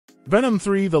Venom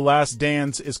 3: The Last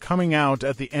Dance is coming out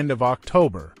at the end of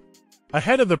October.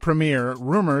 Ahead of the premiere,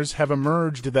 rumors have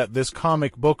emerged that this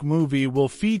comic book movie will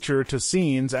feature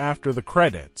scenes after the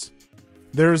credits.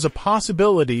 There is a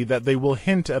possibility that they will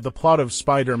hint at the plot of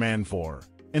Spider-Man 4.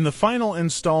 In the final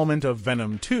installment of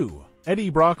Venom 2, Eddie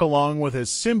Brock along with his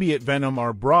symbiote Venom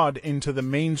are brought into the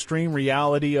mainstream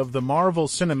reality of the Marvel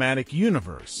Cinematic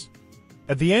Universe.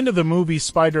 At the end of the movie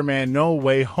Spider-Man No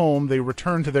Way Home, they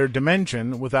return to their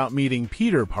dimension without meeting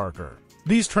Peter Parker.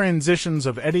 These transitions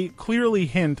of Eddie clearly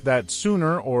hint that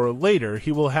sooner or later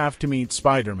he will have to meet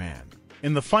Spider-Man.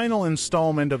 In the final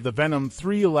installment of the Venom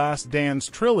 3: Last Dance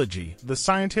trilogy, the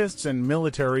scientists and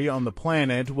military on the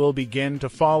planet will begin to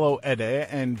follow Eddie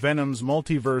and Venom's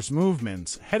multiverse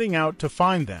movements, heading out to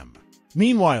find them.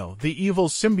 Meanwhile, the evil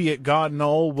symbiote god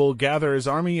Null will gather his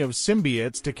army of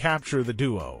symbiotes to capture the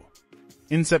duo.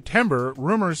 In September,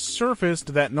 rumors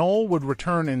surfaced that Null would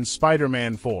return in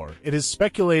Spider-Man 4. It is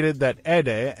speculated that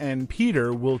Eddie and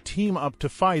Peter will team up to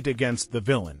fight against the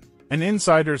villain. An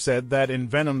insider said that in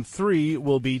Venom 3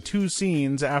 will be 2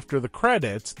 scenes after the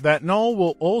credits that Null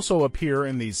will also appear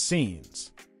in these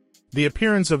scenes. The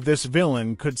appearance of this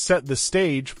villain could set the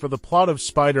stage for the plot of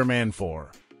Spider-Man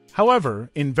 4.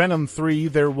 However, in Venom 3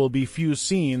 there will be few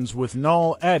scenes with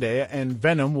Null, Eddie, and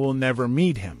Venom will never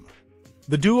meet him.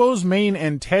 The duo's main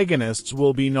antagonists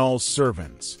will be Null's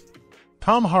servants.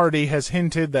 Tom Hardy has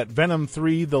hinted that Venom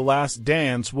 3: The Last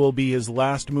Dance will be his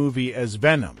last movie as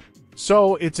Venom,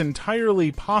 so it's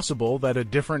entirely possible that a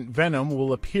different Venom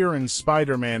will appear in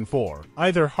Spider-Man 4.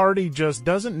 Either Hardy just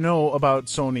doesn't know about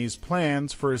Sony's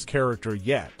plans for his character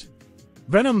yet.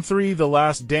 Venom 3: The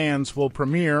Last Dance will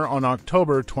premiere on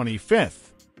October 25th.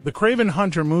 The Kraven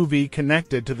Hunter movie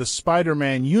connected to the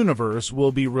Spider-Man universe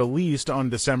will be released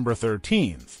on December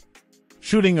 13th.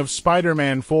 Shooting of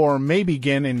Spider-Man 4 may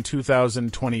begin in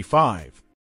 2025.